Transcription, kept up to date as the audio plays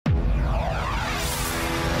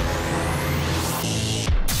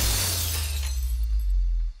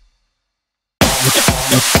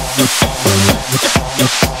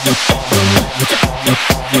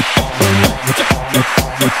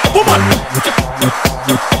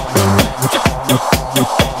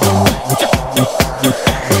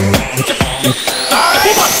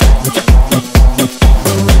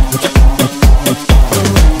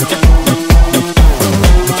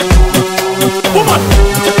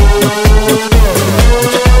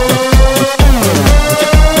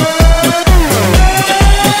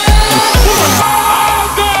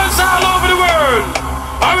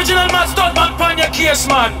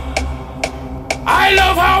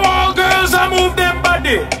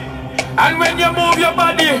body. And when you move your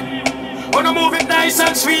body, wanna move it nice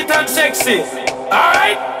and sweet and sexy.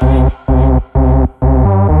 Alright?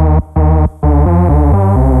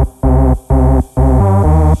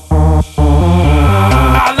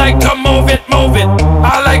 I like to move it, move it.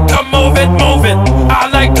 I like to move it, move it. I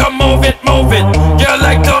like to move it, move it. You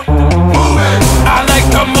like to move it. I like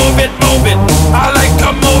to move it, move it. I like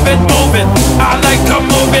to move it, move it. I like to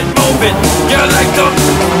move it, move it. You like to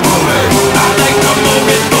move it. I like to move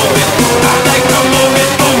it, move it. I like to move it,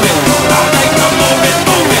 move it. I like to move it,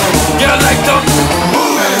 move it. You like to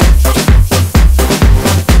move it.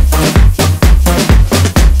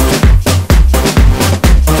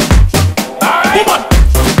 Alright.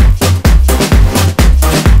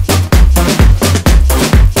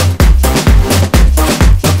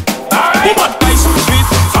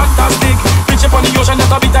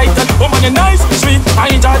 Woman, you're nice, sweet, I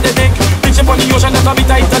enjoy the dick. Bitch up on the ocean, that's a bit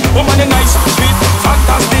tight. Woman, you're nice, sweet,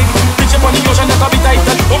 fantastic. Bitch up on the ocean, that's a bit tight.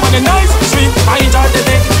 Woman, you're nice, sweet, I enjoy the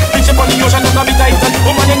dick. Bitch up on the ocean, that's a bit tight.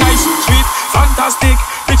 Woman, you're nice, sweet, fantastic.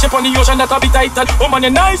 Bitch up on the ocean, that's a bit tight. Woman,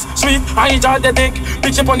 you're nice, sweet, I enjoy the dick.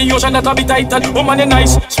 Bitch up on the ocean, that's a bit tight. Woman, you're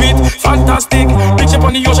nice, sweet, fantastic. Bitch up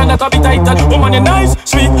on the ocean, that's a bit tight. Woman, you're nice,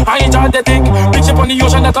 sweet, I enjoy the dick. Bitch up on the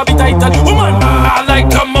ocean, that's a bit tight. Woman, I like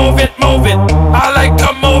to move it, move it. I like to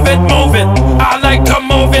move it, move it. I like to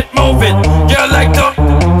move it, move it. You like to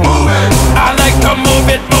move it. I like to move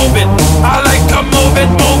it, move it. I like to move it,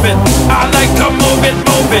 move it. I like to move it,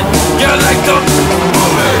 move it. You like to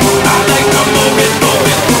move it. I like to move it, move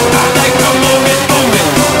it. I like to move it, move it.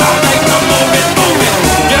 I like to move it, move it.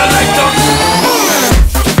 You like to move it.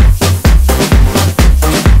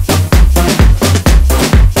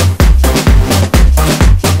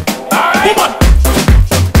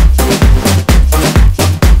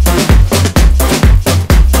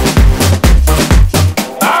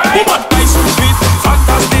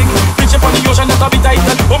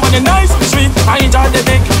 Woman, you're nice, sweet, I enjoy the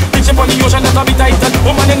dick. Bitch up on the ocean, that's a bit tight.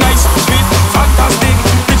 Woman, you're nice, sweet, fantastic.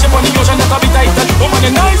 Bitch up on the ocean, that's a bit tight. Woman,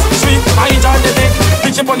 you're nice, sweet, I enjoy the dick.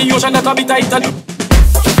 Bitch up on the ocean, that's a bit tight.